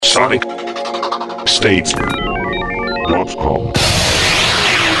SonicState.com.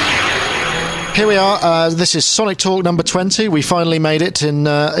 Here we are. This is Sonic Talk number 20. We finally made it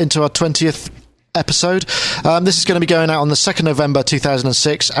into our 20th episode. This is going to be going out on the 2nd November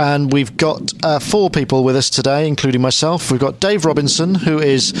 2006, and we've got 4 people with us today, including myself. We've got Dave Robinson, who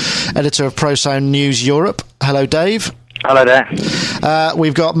is editor of Pro Sound News Europe. Hello, Dave. Hello there.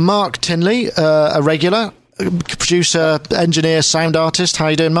 We've got Mark Tinley, a regular, producer, engineer, sound artist. How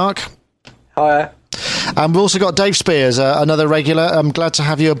you doing, Mark? Hiya. And we've also got Dave Spears, another regular. I'm glad to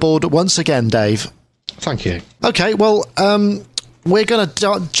have you aboard once again, Dave. Thank you. Okay, well, we're going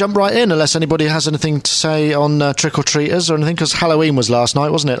to jump right in unless anybody has anything to say on trick-or-treaters or anything, because Halloween was last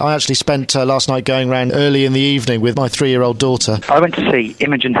night, wasn't it? I actually spent last night going around early in the evening with my 3-year-old daughter. I went to see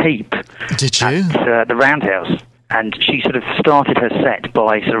Imogen Heap. Did you? At the Roundhouse, and she sort of started her set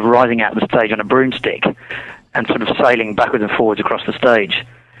by sort of rising out of the stage on a broomstick and sort of sailing backwards and forwards across the stage.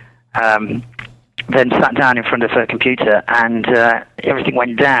 Then sat down in front of her computer, and everything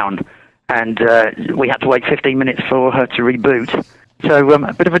went down, and we had to wait 15 minutes for her to reboot. So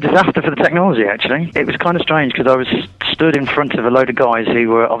a bit of a disaster for the technology, actually. It was kind of strange, because I was stood in front of a load of guys who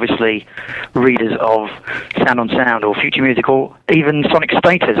were obviously readers of Sound on Sound or Future Music or even Sonic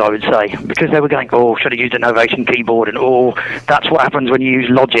Status, I would say, because they were going, oh, should I use an Novation keyboard? And, oh, that's what happens when you use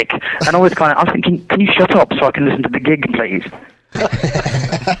Logic. And I was thinking, can you shut up so I can listen to the gig, please?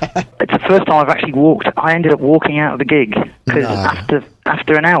 It's the first time I've actually walked. I ended up walking out of the gig because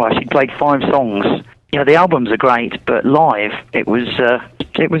after an hour she'd played 5 songs. You know, the albums are great, but live it was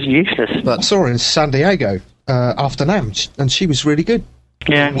useless. But I saw her in San Diego after NAMM, and she was really good.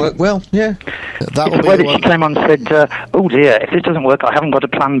 Yeah, worked well. Yeah, it's the way that she came on and said, "Oh dear, if this doesn't work, I haven't got a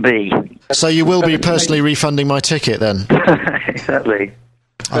plan B." So you will be personally refunding my ticket then? Exactly.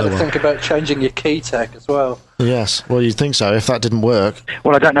 Better think about changing your key tech as well. Yes, well, you'd think so, if that didn't work.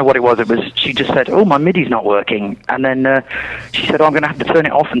 Well, I don't know what it was. She just said, oh, my MIDI's not working. And then she said, oh, I'm going to have to turn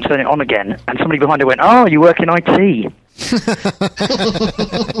it off and turn it on again. And somebody behind her went, oh, you work in IT.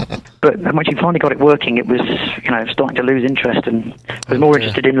 But when she finally got it working, it was, starting to lose interest and was more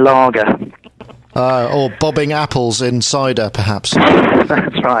interested in lager. Or bobbing apples in cider, perhaps.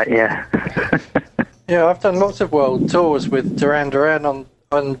 That's right, yeah. Yeah, I've done lots of world tours with Duran Duran on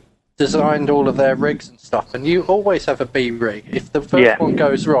designed all of their rigs and stuff, and you always have a B rig. If the first one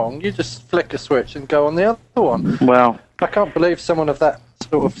goes wrong, you just flick a switch and go on the other one. Well, I can't believe someone of that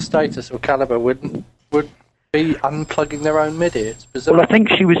sort of status or caliber would be unplugging their own MIDI. It's bizarre. Well, I think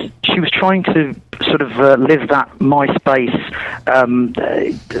she was trying to sort of live that MySpace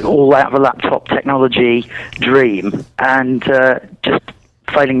all out of a laptop technology dream, and just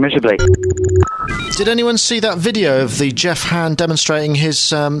failing miserably. Did anyone see that video of the Jeff Hand demonstrating his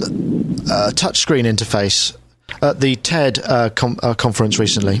touchscreen interface at the TED conference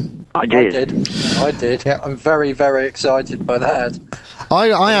recently? I did. Yeah. I'm very, very excited by that.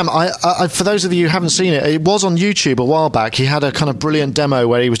 I am. For those of you who haven't seen it, it was on YouTube a while back. He had a kind of brilliant demo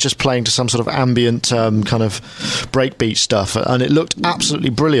where he was just playing to some sort of ambient kind of breakbeat stuff, and it looked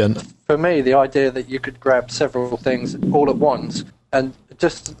absolutely brilliant. For me, the idea that you could grab several things all at once and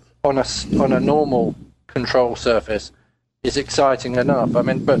just on a normal control surface is exciting enough. I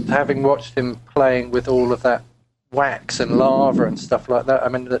mean, but having watched him playing with all of that wax and lava and stuff like that, I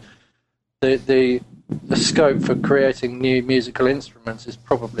mean, the scope for creating new musical instruments is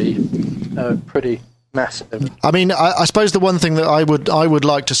probably pretty massive. I mean, I suppose the one thing that I would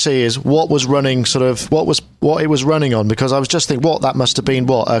like to see is what was running, what it was running on, because I was just thinking, that must have been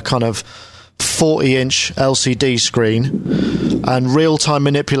a kind of 40-inch LCD screen and real-time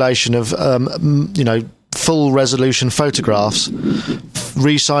manipulation of full resolution photographs,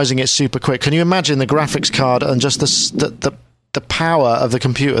 resizing it super quick. Can you imagine the graphics card and just the power of the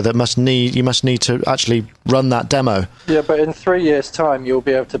computer that you must need to actually run that demo? Yeah, but in 3 years' time you'll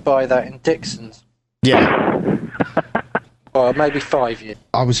be able to buy that in Dixon's. Yeah. Or maybe 5 years.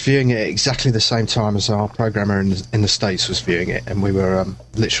 I was viewing it at exactly the same time as our programmer in the States was viewing it, and we were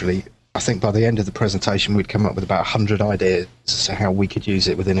literally, I think by the end of the presentation we'd come up with about 100 ideas as to how we could use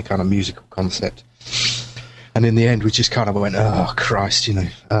it within a kind of musical concept. And in the end we just kind of went, oh Christ,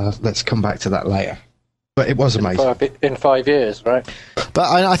 let's come back to that later. But it was amazing. In 5 years, right? But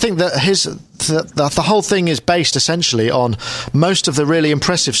I think that the whole thing is based essentially on most of the really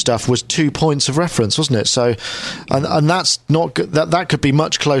impressive stuff was 2 points of reference, wasn't it? So, and that's not good. That could be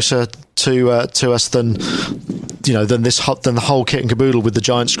much closer to us than than the whole kit and caboodle with the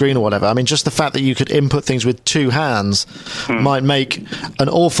giant screen or whatever. I mean, just the fact that you could input things with 2 hands might make an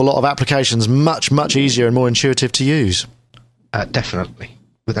awful lot of applications much, much easier and more intuitive to use. Definitely,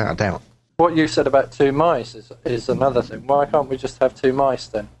 without a doubt. what you said about two mice is another thing. Why can't we just have two mice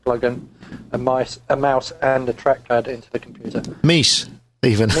then? Plug in a mouse and a trackpad into the computer. Mice,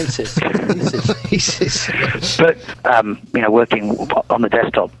 even. Mices. But working on the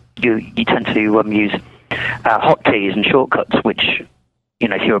desktop, you tend to use hotkeys and shortcuts, which,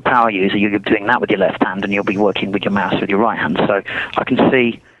 if you're a power user, you're doing that with your left hand, and you'll be working with your mouse with your right hand. So I can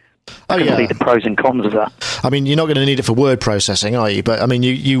see the pros and cons of that. I mean, you're not going to need it for word processing, are you? But, I mean,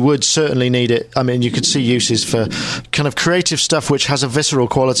 you would certainly need it. I mean, you could see uses for kind of creative stuff which has a visceral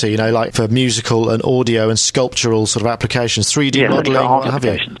quality, like for musical and audio and sculptural sort of applications, 3D modelling, what have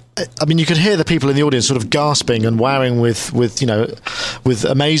you. I mean, you could hear the people in the audience sort of gasping and wowing with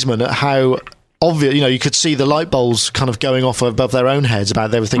amazement at how obvious, you could see the light bulbs kind of going off above their own heads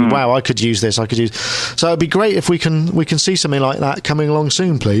about they were thinking, wow, I could use this, So it'd be great if we can see something like that coming along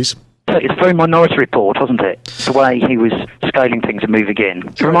soon, please. It's very Minority Report, wasn't it? The way he was scaling things and moving in.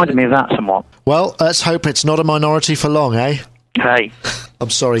 It reminded me of that somewhat. Well, let's hope it's not a minority for long, eh? Hey. I'm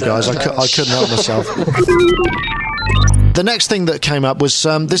sorry, guys. I couldn't help myself. The next thing that came up was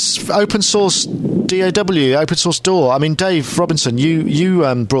this open source DAW, open source DAW. I mean, Dave Robinson,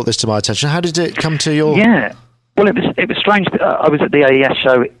 you brought this to my attention. How did it come to your... Yeah. Well, it was strange. I was at the AES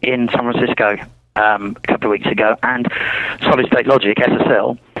show in San Francisco a couple of weeks ago, and Solid State Logic,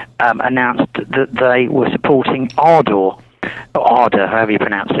 SSL, announced that they were supporting Ardor, or Ardor, however you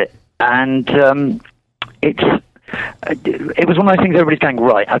pronounce it. And it was one of those things everybody's going,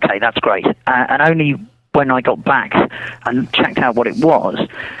 right, okay, that's great. And only when I got back and checked out what it was,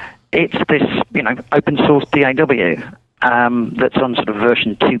 it's this, open source DAW that's on sort of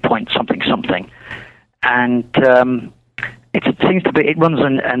version 2 point something. And it seems to be, it runs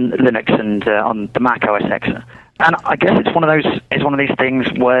on Linux and on the Mac OS X. And I guess it's one of these things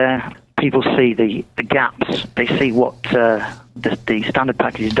where people see the gaps. They see what the standard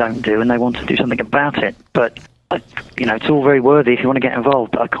packages don't do, and they want to do something about it. But it's all very worthy if you want to get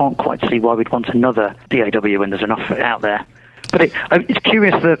involved. But I can't quite see why we'd want another DAW when there's enough out there. But it's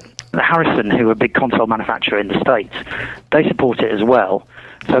curious that Harrison, who are a big console manufacturer in the States, they support it as well.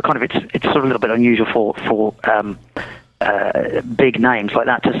 So kind of it's sort of a little bit unusual for big names like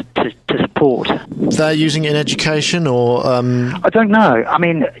that to support. They're using it in education, or I don't know. I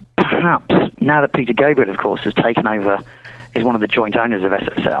mean, perhaps now that Peter Gabriel, of course, has taken over, is one of the joint owners of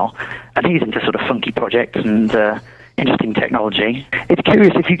SSL, and he's into sort of funky projects and interesting technology. It's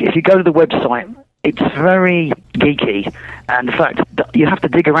curious if you go to the website. It's very geeky, and in fact, you have to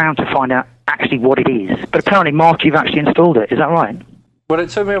dig around to find out actually what it is. But apparently, Mark, you've actually installed it. Is that right? Well,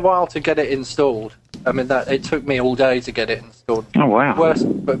 it took me a while to get it installed. I mean, it took me all day to get it installed. Oh, wow.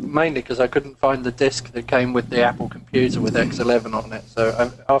 But mainly because I couldn't find the disk that came with the Apple computer with X11 on it.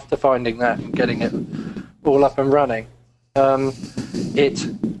 So after finding that and getting it all up and running, it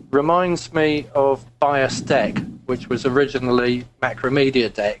reminds me of BIOS Deck, which was originally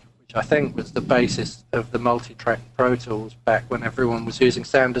Macromedia Deck, which I think was the basis of the multi-track Pro Tools back when everyone was using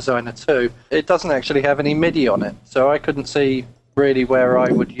Sound Designer 2. It doesn't actually have any MIDI on it, so I couldn't see really where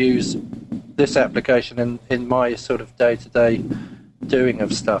I would use this application in my sort of day-to-day doing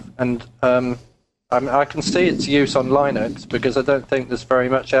of stuff. And I can see its use on Linux, because I don't think there's very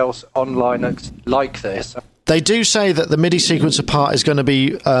much else on Linux like this. They do say that the MIDI sequencer part is going to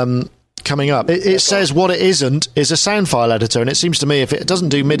be coming up. It says what it isn't is a sound file editor, and it seems to me if it doesn't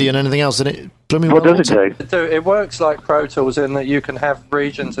do MIDI and anything else, then it blooming what does it do? It works like Pro Tools in that you can have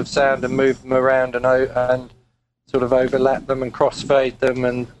regions of sound and move them around and sort of overlap them and crossfade them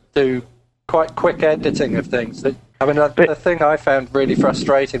and do quite quick editing of things. I mean, the thing I found really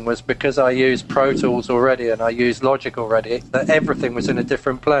frustrating was because I use Pro Tools already and I use Logic already, that everything was in a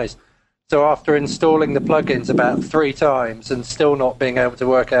different place. So after installing the plugins about 3 times and still not being able to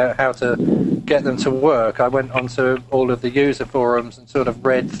work out how to get them to work, I went onto all of the user forums and sort of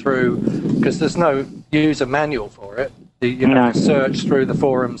read through, because there's no user manual for it. You have to search through the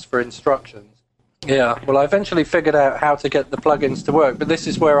forums for instructions. Yeah, well, I eventually figured out how to get the plugins to work, but this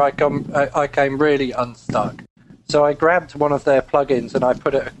is where I came really unstuck. So I grabbed one of their plugins and I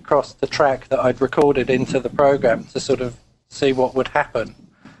put it across the track that I'd recorded into the program to sort of see what would happen.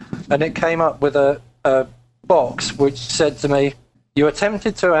 And it came up with a box which said to me, you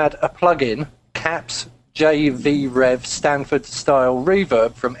attempted to add a plugin, Caps JVRev Stanford Style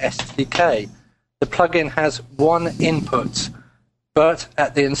Reverb from SDK. The plugin has 1 input, but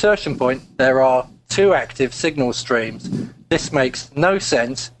at the insertion point there are 2 active signal streams. This makes no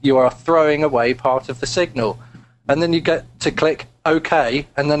sense. You are throwing away part of the signal. And then you get to click OK,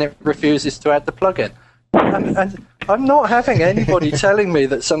 and then it refuses to add the plugin. And I'm not having anybody telling me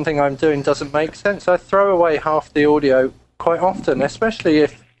that something I'm doing doesn't make sense. I throw away half the audio quite often, especially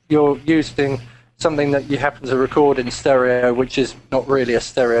if you're using something that you happen to record in stereo, which is not really a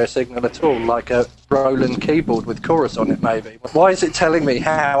stereo signal at all, like a Roland keyboard with chorus on it, maybe. Why is it telling me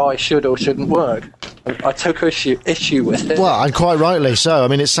how I should or shouldn't work? I took issue with it. Well, and quite rightly so. I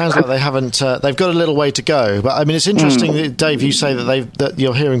mean, it sounds like they haven't. They've got a little way to go. But I mean, it's interesting, that, Dave. You say that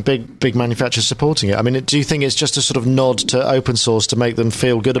you're hearing big manufacturers supporting it. I mean, do you think it's just a sort of nod to open source to make them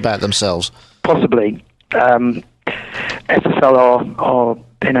feel good about themselves? Possibly. SSL are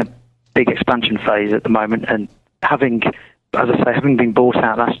in a big expansion phase at the moment, and having been bought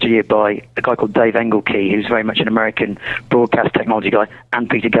out last year by a guy called Dave Engelkey, who's very much an American broadcast technology guy, and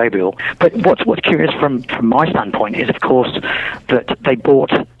Peter Gabriel. But what's curious from my standpoint is, of course, that they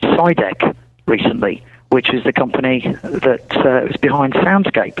bought Sidec recently, which is the company that was behind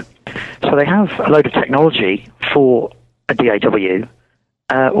Soundscape. So they have a load of technology for a DAW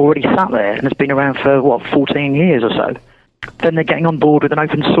already sat there, and it's been around for, 14 years or so. Then they're getting on board with an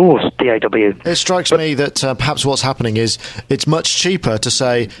open source DAW. It strikes me that perhaps what's happening is it's much cheaper to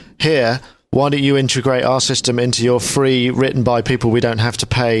say, here, why don't you integrate our system into your free, written by people we don't have to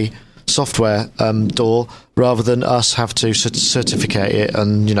pay software DAW, rather than us have to certificate it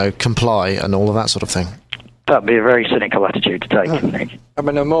and, comply and all of that sort of thing. That'd be a very cynical attitude to take, Nick. I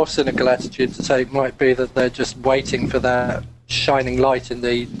mean, a more cynical attitude to take might be that they're just waiting for that shining light in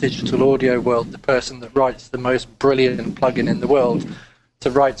the digital audio world, the person that writes the most brilliant plugin in the world,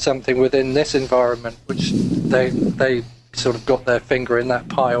 to write something within this environment, which they sort of got their finger in that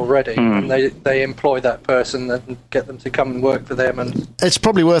pie already, and they employ that person and get them to come and work for them. And it's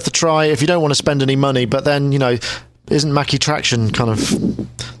probably worth a try if you don't want to spend any money, but then, isn't Mackie Traction kind of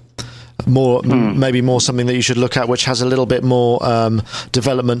more maybe more something that you should look at, which has a little bit more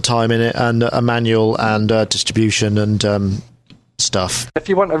development time in it, and a manual and distribution and stuff. If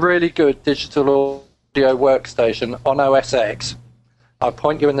you want a really good digital audio workstation on OS X, I'll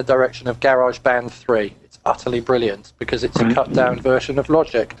point you in the direction of GarageBand 3. It's utterly brilliant because it's a cut-down version of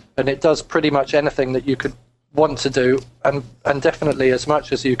Logic, and it does pretty much anything that you could want to do, and definitely as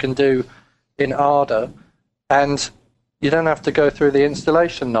much as you can do in Ardour, and you don't have to go through the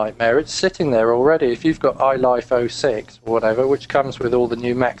installation nightmare. It's sitting there already. If you've got iLife 06 or whatever, which comes with all the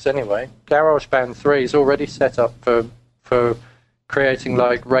new Macs anyway, GarageBand 3 is already set up for creating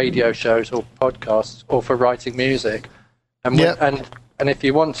like radio shows or podcasts, or for writing music. And and if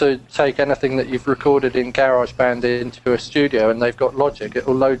you want to take anything that you've recorded in GarageBand into a studio and they've got Logic, it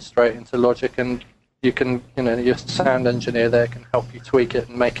will load straight into Logic, and you can, your sound engineer there can help you tweak it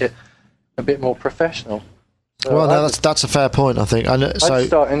and make it a bit more professional. So well, that's a fair point, I think. I'd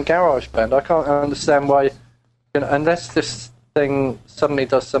start in GarageBand. I can't understand why, unless this thing suddenly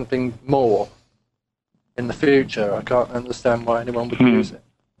does something more in the future, I can't understand why anyone would use it.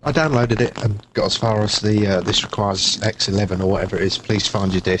 I downloaded it and got as far as the this requires X11 or whatever it is, please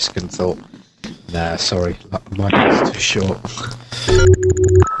find your disc, and thought, nah, sorry, my disc's too short.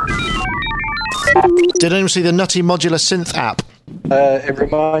 Did anyone see the Nutty Modular Synth app? It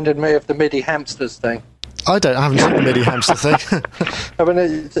reminded me of the MIDI hamsters thing. I haven't seen the MIDI hamster thing. I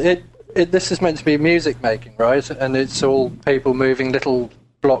mean, this is meant to be music making, right? And it's all people moving little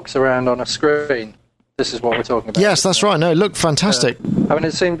blocks around on a screen. This is what we're talking about. Yes, that's right. No, it looked fantastic. I mean,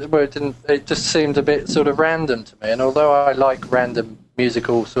 it just seemed a bit sort of random to me. And although I like random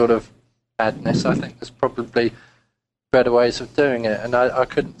musical sort of madness, I think there's probably better ways of doing it. And I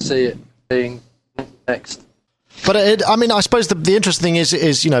couldn't see it being next. But I suppose the interesting thing is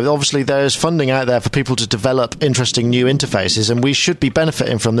obviously there's funding out there for people to develop interesting new interfaces, and we should be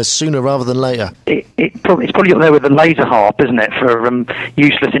benefiting from this sooner rather than later. It's probably up there with the laser harp, isn't it, for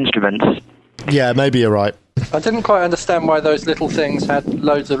useless instruments? Yeah, maybe you're right. I didn't quite understand why those little things had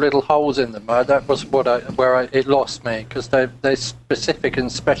loads of little holes in them. That was where it lost me, because they're specific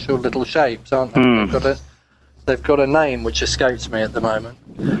and special little shapes, aren't they? They've got a name which escapes me at the moment.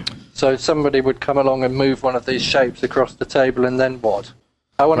 So somebody would come along and move one of these shapes across the table, and then what?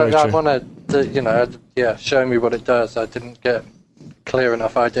 I want to, show me what it does. I didn't get clear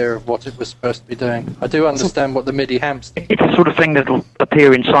enough idea of what it was supposed to be doing. I do understand what the MIDI hamster... It's the sort of thing that will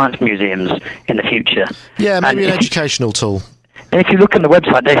appear in science museums in the future. Yeah, maybe an educational tool. And if you look on the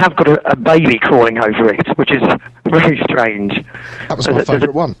website, they have got a baby crawling over it, which is very strange. That was my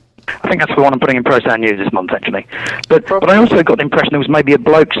favourite one. I think that's the one I'm putting in Pro Sound News this month, actually. But I also got the impression there was maybe a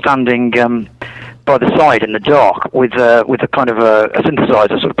bloke standing by the side in the dark with a kind of a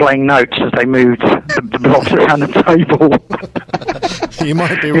synthesizer, sort of playing notes as they moved the blocks around the table. You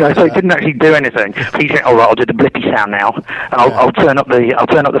might be right. So it didn't actually do anything. He said, "All right, I'll do the blippy sound now, and I'll turn up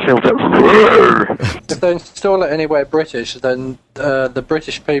the filter." If they install it anywhere British, then the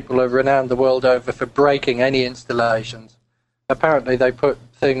British people are renowned the world over for breaking any installations. Apparently, they put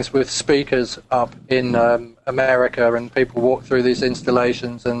things with speakers up in America, and people walk through these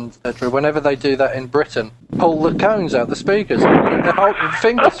installations, and whenever they do that in Britain, pull the cones out the speakers, and hold their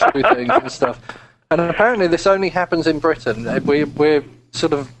fingers through things and stuff. And apparently this only happens in Britain. We're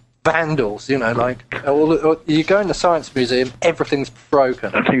sort of vandals, you know, like you go in the Science Museum, everything's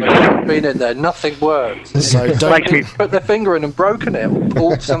broken. I've been in there, nothing works. So Makes me, Put their finger in and broken it, or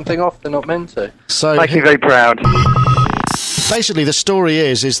pulled something off they're not meant to. so makes me very proud. basically, the story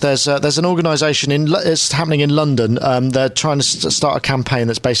is there's an organisation it's happening in London. They're trying to start a campaign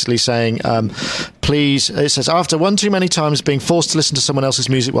that's basically saying, please. It says, after one too many times being forced to listen to someone else's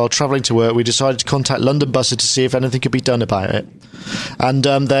music while travelling to work, we decided to contact London Buses to see if anything could be done about it. And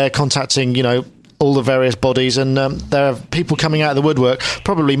they're contacting, all the various bodies, and there are people coming out of the woodwork.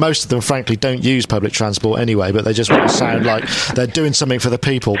 Probably most of them, frankly, don't use public transport anyway, but they just want to sound like they're doing something for the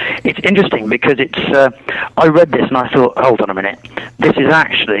people. It's interesting because I read this and I thought, hold on a minute, this is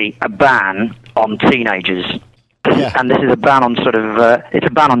actually a ban on teenagers. Yeah. And this is a ban on it's a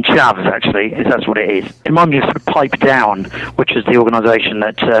ban on chavs, actually, if that's what it is. It reminds me of sort of Pipe Down, which is the organisation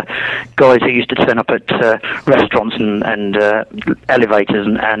that guys who used to turn up at restaurants and elevators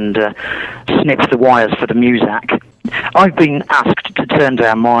and snip the wires for the Muzak. I've been asked to turn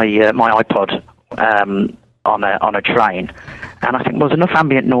down my iPod on a train, and I think there's enough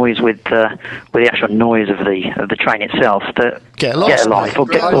ambient noise with the actual noise of the train itself that Get lost, a life or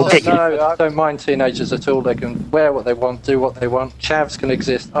get No, I don't mind teenagers at all. They can wear what they want, do what they want. Chavs can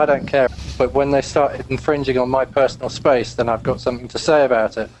exist. I don't care. But when they start infringing on my personal space, then I've got something to say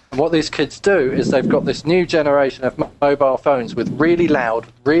about it. And what these kids do is they've got this new generation of mobile phones with really loud,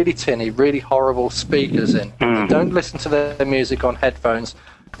 really tinny, really horrible speakers in. They don't listen to their music on headphones.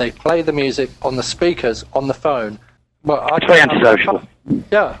 They play the music on the speakers on the phone. Well, It's very antisocial.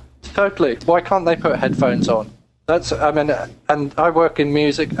 Yeah, totally. Why can't they put headphones on? And I work in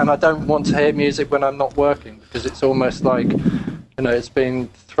music, and I don't want to hear music when I'm not working, because it's almost like, it's being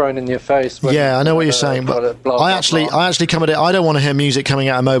thrown in your face. Yeah, I know what you're saying, but I actually come at it. I don't want to hear music coming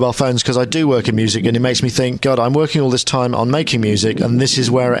out of mobile phones because I do work in music, and it makes me think, God, I'm working all this time on making music, and this is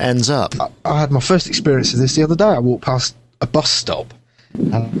where it ends up. I had my first experience of this the other day. I walked past a bus stop,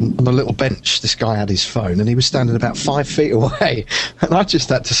 and on a little bench, this guy had his phone, and he was standing about 5 feet away, and I just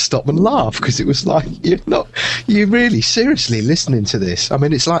had to stop and laugh, because it was like, you're really seriously listening to this. I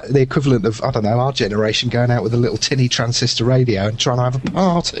mean, it's like the equivalent of, I don't know, our generation going out with a little tinny transistor radio and trying to have a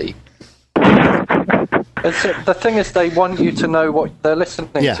party. The thing is, they want you to know what they're listening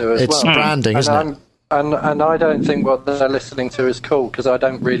to as well. It's branding, isn't it? And I don't think what they're listening to is cool, because I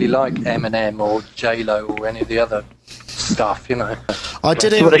don't really like Eminem or J-Lo or any of the other stuff, I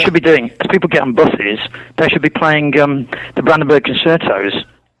did So what they should be doing, as people get on buses, they should be playing the Brandenburg Concertos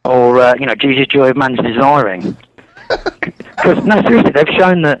or, Jesus Joy of Man's Desiring. Because, no, seriously, they've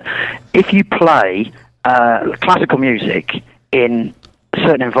shown that if you play classical music in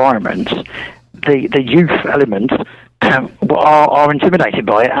certain environments, the youth elements are intimidated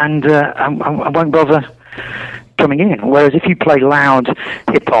by it and won't bother coming in. Whereas if you play loud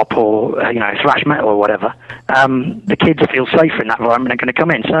hip hop or thrash metal or whatever, the kids feel safer in that environment and are going to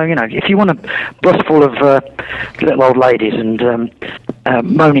come in. So if you want a bus full of little old ladies and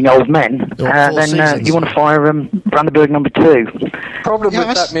moaning old men, then you want to fire Brandenburg No. 2. Problem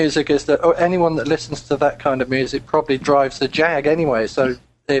with that music is that anyone that listens to that kind of music probably drives the Jag anyway. So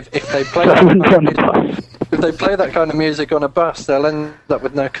if they play that kind of music on a bus, they'll end up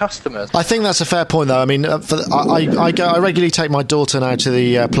with no customers. I think that's a fair point, though. I mean, I regularly take my daughter now to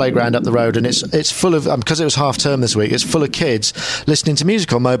the playground up the road, and it's full of, because it was half term this week, it's full of kids listening to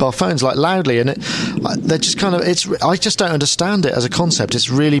music on mobile phones, like loudly, and they're just kind of, I just don't understand it as a concept. It's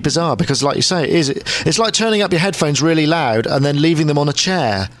really bizarre, because like you say, it's like turning up your headphones really loud and then leaving them on a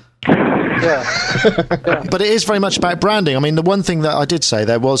chair. Yeah. But it is very much about branding. I mean, the one thing that I did say,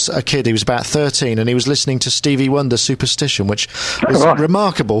 there was a kid, he was about 13, and he was listening to Stevie Wonder's Superstition, which was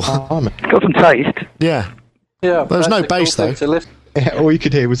remarkable. Got some taste. Yeah. Yeah. There was no bass, though. Yeah, all you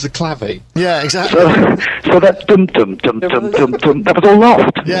could hear was the clavy. Yeah, exactly. So that dum dum dum dum dum dum, that was all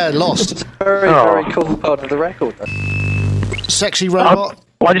lost. Yeah, lost. It's a very cool part of the record. Sexy robot.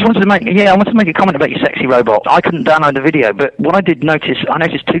 Well, I wanted to make a comment about your sexy robot. I couldn't download the video, but what I did notice, I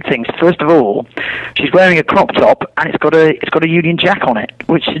noticed two things. First of all, she's wearing a crop top, and it's got a Union Jack on it,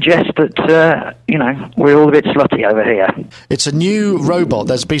 which suggests that we're all a bit slutty over here. It's a new robot.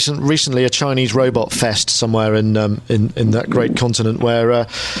 There's been recently a Chinese robot fest somewhere in that great continent where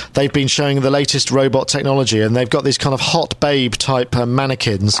they've been showing the latest robot technology, and they've got these kind of hot babe type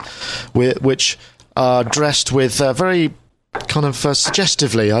mannequins, which are dressed with very kind of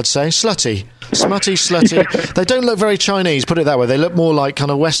suggestively, I'd say. Slutty. Smutty, slutty. They don't look very Chinese, put it that way. They look more like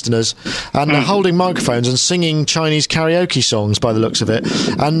kind of Westerners. And they're holding microphones and singing Chinese karaoke songs by the looks of it.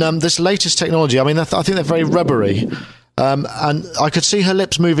 And this latest technology, I mean, I think they're very rubbery. And I could see her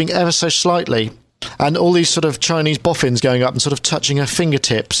lips moving ever so slightly. And all these sort of Chinese boffins going up and sort of touching her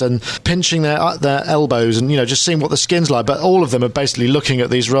fingertips and pinching their elbows and, just seeing what the skin's like. But all of them are basically looking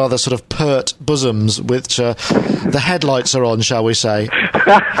at these rather sort of pert bosoms, which the headlights are on, shall we say.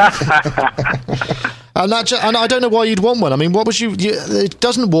 And I don't know why you'd want one. I mean, what was it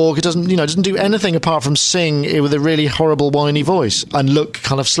doesn't walk, it doesn't, doesn't do anything apart from sing with a really horrible whiny voice and look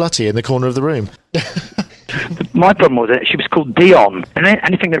kind of slutty in the corner of the room. My problem was that she was called Dion, and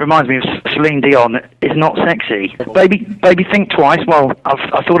anything that reminds me of Celine Dion is not sexy. Baby, think twice. Well,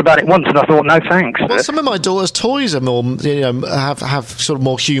 I thought about it once, and I thought, no thanks. Well, some of my daughter's toys are more, have sort of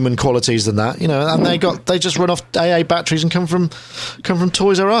more human qualities than that, and they just run off AA batteries and come from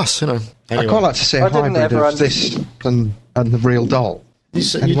Toys R Us, Anyway. I'd quite like to see a hybrid of this and the real doll.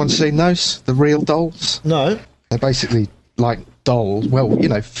 Anyone seen those? The real dolls? No. They're basically like dolls,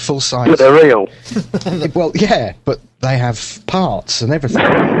 full size. But they're real. Well, yeah, but they have parts and everything.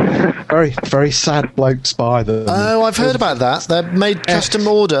 Very, very sad blokes buy them. Oh, I've heard about that. They're made custom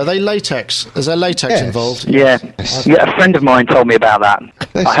order. Are they latex? Is there latex involved? Yeah. Yeah, a friend of mine told me about that.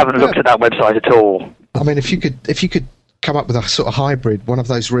 I haven't looked at that website at all. I mean, if you could come up with a sort of hybrid, one of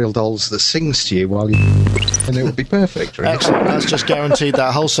those real dolls that sings to you while you, and it would be perfect. Really. Excellent. That's just guaranteed.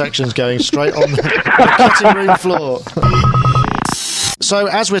 That whole section's going straight on the cutting room floor. So,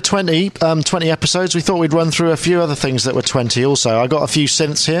 as we're 20 episodes, we thought we'd run through a few other things that were 20 also. I got a few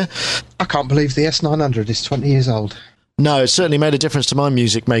synths here. I can't believe the S900 is 20 years old. No, it certainly made a difference to my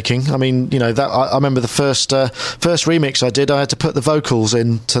music making. I mean, that I remember the first remix I did, I had to put the vocals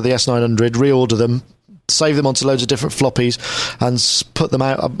into the S900, reorder them, save them onto loads of different floppies, and put them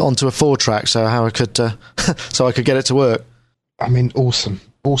out onto a 4-track so I could get it to work. I mean, awesome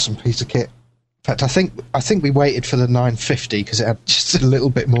piece of kit. In fact, I think we waited for the 950 because it had just a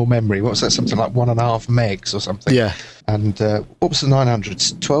little bit more memory. What was that? Something like 1.5 megs or something. Yeah. And what was the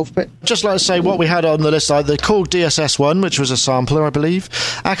 900s? 12-bit? Just like to say what we had on the list, the Korg DSS-1, which was a sampler, I believe,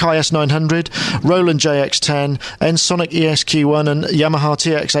 Akai S900, Roland JX10, Ensoniq ESQ1, and Yamaha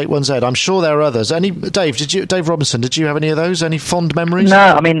TX81Z. I'm sure there are others. Dave Robinson, did you have any of those? Any fond memories? No,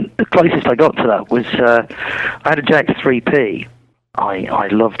 I mean, the closest I got to that was I had a JX3P. I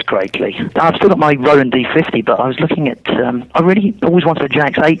loved greatly. I've still got my Roland D50, but I was looking at. I really always wanted a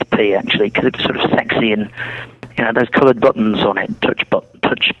JX8P actually because it was sort of sexy and those coloured buttons on it,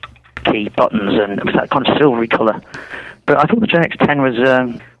 touch key buttons, and it was that kind of silvery colour. But I thought the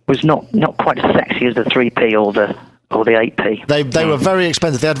JX10 was not quite as sexy as the 3P or the 8P. They were very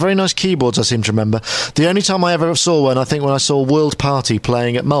expensive. They had very nice keyboards, I seem to remember. The only time I ever saw one, I think when I saw World Party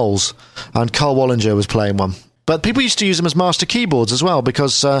playing at Moles, and Carl Wallinger was playing one. But people used to use them as master keyboards as well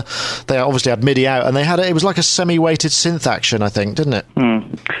because they obviously had MIDI out, and they had it was like a semi-weighted synth action, I think, didn't it?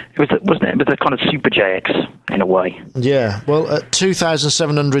 Wasn't it? It was a kind of super JX in a way. Yeah. Well, at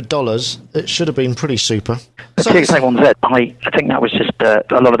 $2,700, it should have been pretty super. The TX81Z, I think that was just a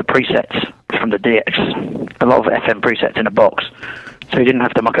lot of the presets from the DX, a lot of FM presets in a box, so you didn't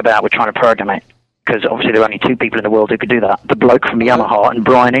have to muck about with trying to program it. Because obviously there are only two people in the world who could do that. The bloke from Yamaha and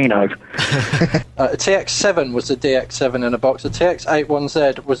Brian Eno. The TX7 was the DX7 in a box. The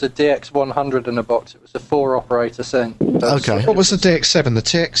TX81Z was the DX100 in a box. It was a 4-operator synth. Okay. What was the DX7? The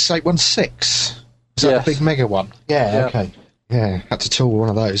TX816? Is that the big mega one? Yeah, okay. Yeah, had to tool one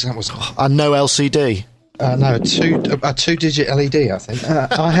of those. That was... And no LCD? No, a 2-digit LED, I think.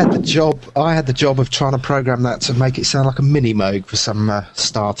 I had the job of trying to program that to make it sound like a mini Moog for some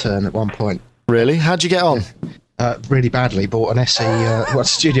star turn at one point. Really? How'd you get on? Really badly. Bought an SE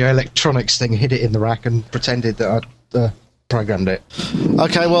Studio Electronics thing, hid it in the rack, and pretended that I'd programmed it.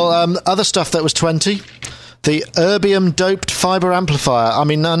 Okay, well, other stuff that was 20. The Erbium doped fiber amplifier. I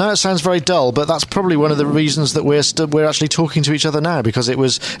mean, I know it sounds very dull, but that's probably one of the reasons that we're actually talking to each other now, because it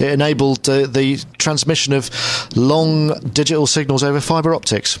enabled the transmission of long digital signals over fiber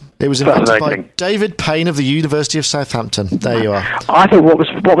optics. It was invented by David Payne of the University of Southampton. There you are. I thought what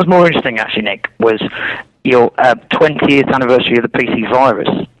was more interesting, actually, Nick, was your 20th anniversary of the PC virus,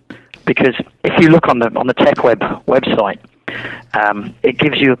 because if you look on the TechWeb website, it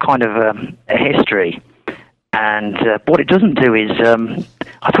gives you a kind of a history. And what it doesn't do is,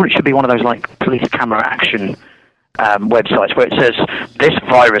 I thought it should be one of those like police camera action websites where it says this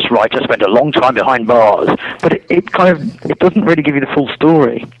virus writer spent a long time behind bars, but it doesn't really give you the full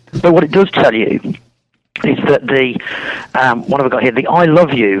story. But what it does tell you is that the what have I got here? The I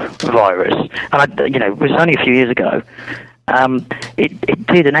Love You virus, and it was only a few years ago. it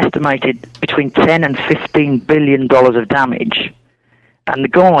did an estimated between 10 and $15 billion of damage. And the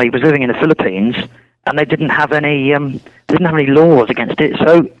guy was living in the Philippines, and they didn't have any laws against it,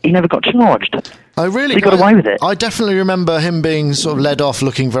 so he never got charged. Oh, really? So he got away with it. I definitely remember him being sort of led off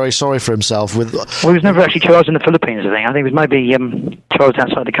looking very sorry for himself. Well, he was never actually charged in the Philippines, I think. I think he was maybe charged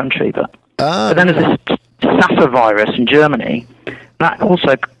outside the country. But then there's this Sasa virus in Germany. That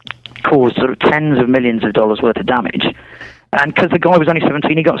also caused sort of tens of millions of dollars worth of damage. And because the guy was only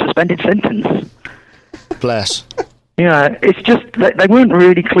 17, he got a suspended sentence. Bless. It's just they weren't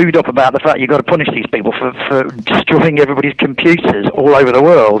really clued up about the fact you've got to punish these people for destroying everybody's computers all over the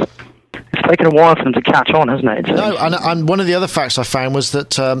world. It's taken a while for them to catch on, hasn't it? No, and one of the other facts I found was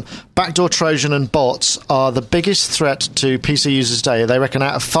that backdoor Trojan and bots are the biggest threat to PC users today. They reckon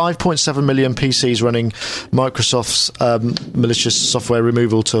out of 5.7 million PCs running Microsoft's malicious software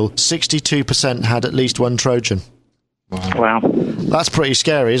removal tool, 62% had at least one Trojan. Wow. That's pretty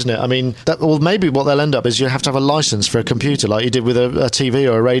scary, isn't it? I mean, maybe what they'll end up is you have to have a license for a computer, like you did with a TV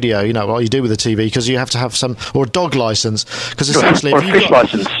or a radio. What you do with a TV, because you have to have or a dog license. Because essentially, or a fish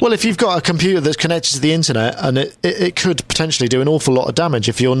license. Well, if you've got a computer that's connected to the internet, and it could potentially do an awful lot of damage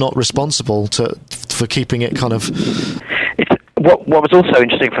if you're not responsible for keeping it kind of. What was also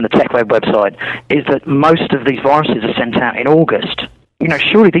interesting from the TechWeb website is that most of these viruses are sent out in August.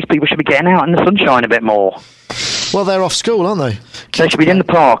 Surely these people should be getting out in the sunshine a bit more. Well, they're off school, aren't they? They should be in the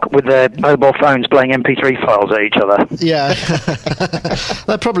park with their mobile phones playing MP3 files at each other. Yeah.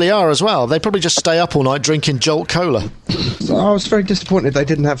 They probably are as well. They probably just stay up all night drinking Jolt Cola. So I was very disappointed they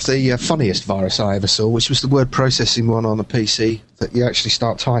didn't have the funniest virus I ever saw, which was the word processing one on the PC that you actually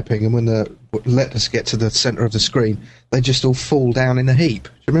start typing, and when the letters get to the centre of the screen, they just all fall down in a heap. Do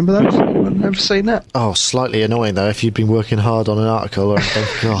you remember those? I've never seen that. Oh, slightly annoying though if you'd been working hard on an article or anything.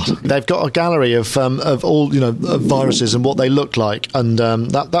 God, they've got a gallery of all of viruses and what they look like, and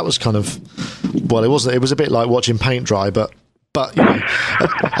that was kind of it wasn't. It was a bit like watching paint dry, but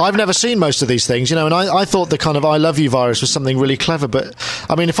I've never seen most of these things, and I thought the kind of I love you virus was something really clever, but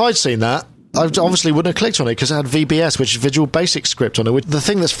I mean, if I'd seen that, I obviously wouldn't have clicked on it because it had VBS, which is Visual Basic Script on it. The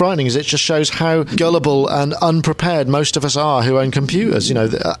thing that's frightening is it just shows how gullible and unprepared most of us are who own computers.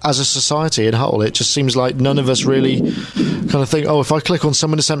 As a society in whole, it just seems like none of us really kind of think, oh, if I click on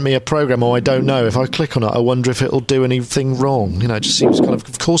someone who sent me a program, I don't know. If I click on it, I wonder if it'll do anything wrong. It just seems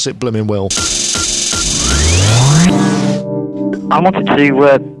of course it blooming will. I wanted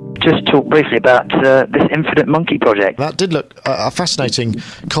to just talk briefly about this Infinite Monkey project. That did look a fascinating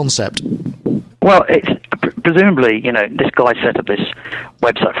concept. Well, it's presumably, this guy set up this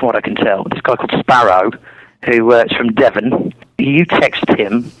website, from what I can tell. This guy called Sparrow, who is from Devon. You text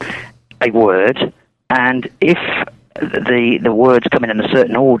him a word, and if the words come in a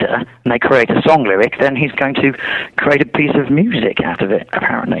certain order and they create a song lyric, then he's going to create a piece of music out of it,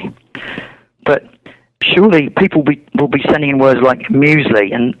 apparently. But surely people will be sending in words like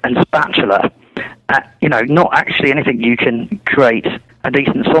muesli and spatula, not actually anything you can create a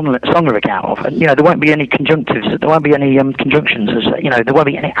decent song lyric out of. And, there won't be any conjunctives, there won't be any conjunctions, there won't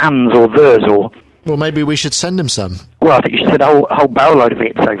be any ands or thers or... Well, maybe we should send him some. Well, I think you should send a whole barrel load of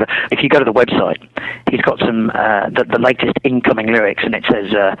it over. If you go to the website, he's got some the latest incoming lyrics, and it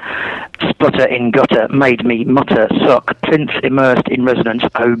says, "Splutter in gutter, made me mutter, suck, plinth immersed in resonance,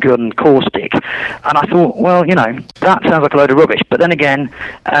 oh gun, caustic." And I thought, well, that sounds like a load of rubbish. But then again,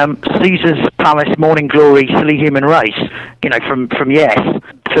 Caesar's Palace, Morning Glory, Silly Human Race, from Yes,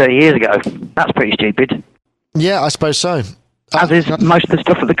 30 years ago. That's pretty stupid. Yeah, I suppose so. As is most of the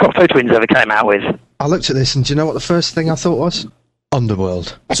stuff that the Cocteau Twins ever came out with. I looked at this, and do you know what the first thing I thought was?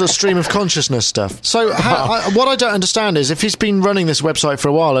 Underworld. So stream of consciousness stuff. So what I don't understand is if he's been running this website for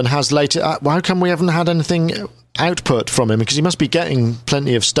a while and has later, how come we haven't had anything output from him? Because he must be getting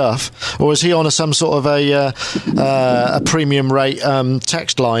plenty of stuff, or is he on some sort of a premium rate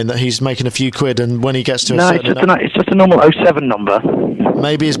text line that he's making a few quid, and when he gets to it's just a normal 07 number.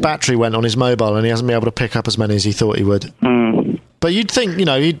 Maybe his battery went on his mobile and he hasn't been able to pick up as many as he thought he would. But you'd think,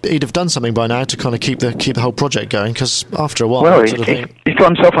 he'd have done something by now to kind of keep the whole project going, because after a while... Well, he's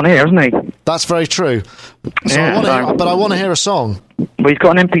got himself on here, hasn't he? That's very true. So yeah, I want to hear a song. Well, he's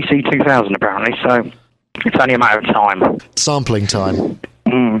got an MPC 2000, apparently, so it's only a matter of time. Sampling time.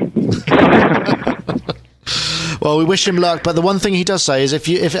 Well, we wish him luck, but the one thing he does say is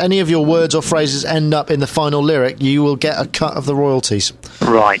if any of your words or phrases end up in the final lyric, you will get a cut of the royalties.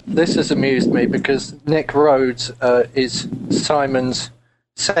 Right. This has amused me because Nick Rhodes is Simon's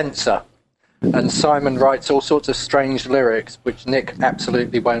censor, and Simon writes all sorts of strange lyrics which Nick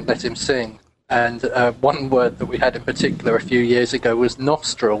absolutely won't let him sing. And one word that we had in particular a few years ago was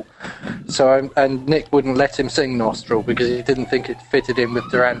nostril. And Nick wouldn't let him sing nostril because he didn't think it fitted in with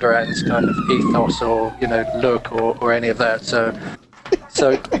Duran Duran's kind of ethos or look or any of that. So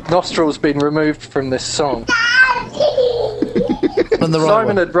nostril's been removed from this song.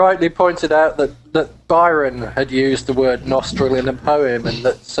 Simon had rightly pointed out that Byron had used the word nostril in a poem,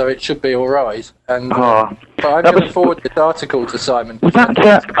 and so it should be all right. And but I'm going to forward this article to Simon. Was that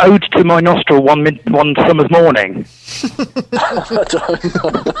Ode to My Nostril one summer's morning? I don't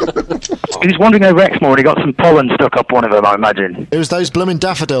know. He was wandering over Exmoor and he got some pollen stuck up one of them, I imagine. It was those blooming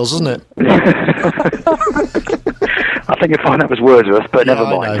daffodils, wasn't it? I think you'll find that was Wordsworth, but never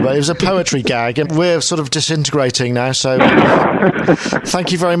mind. I know, but it was a poetry gag, and we're sort of disintegrating now, so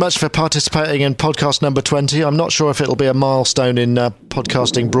thank you very much for participating in podcast number 20. I'm not sure if it'll be a milestone in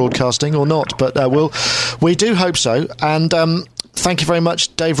broadcasting or not, but we do hope so. And thank you very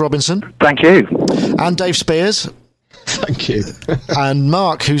much, Dave Robinson. Thank you. And Dave Spears. Thank you. And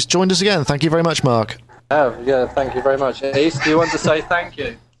Mark, who's joined us again. Thank you very much, Mark. Oh, yeah, thank you very much. Ace, do you want to say thank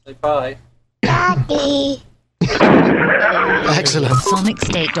you? Say bye. Daddy. Excellent.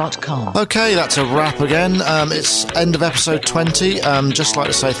 SonicState.com. Okay, that's a wrap again. It's end of episode 20. Just like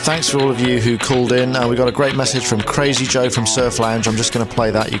to say thanks for all of you who called in. We got a great message from Crazy Joe from Surf Lounge. I'm just going to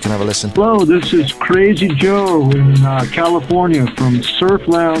play that. You can have a listen. Hello, this is Crazy Joe in California from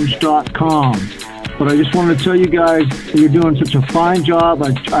surflounge.com. But I just wanted to tell you guys you're doing such a fine job.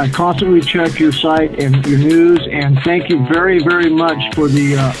 I constantly check your site and your news, and thank you very, very much for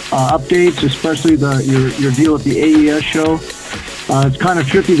the updates, especially your deal at the AES show. It's kind of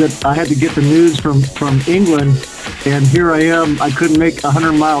trippy that I had to get the news from England, and here I am. I couldn't make a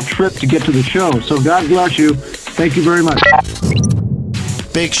 100-mile trip to get to the show. So God bless you. Thank you very much.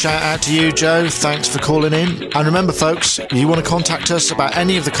 Big shout out to you, Joe. Thanks for calling in. And remember, folks, if you want to contact us about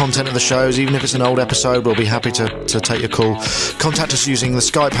any of the content of the shows, even if it's an old episode, we'll be happy to take your call. Contact us using the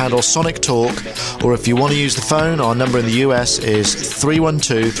Skype handle Sonic Talk, or if you want to use the phone, our number in the US is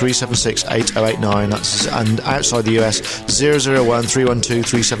 312-376-8089. And outside the US,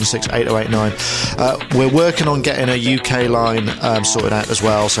 001-312-376-8089. We're working on getting a UK line sorted out as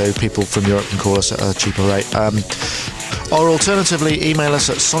well, so people from Europe can call us at a cheaper rate. Or alternatively, email us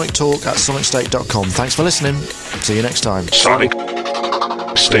at sonictalk@sonicstate.com. Thanks for listening. See you next time.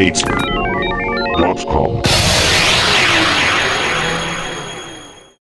 SonicState.com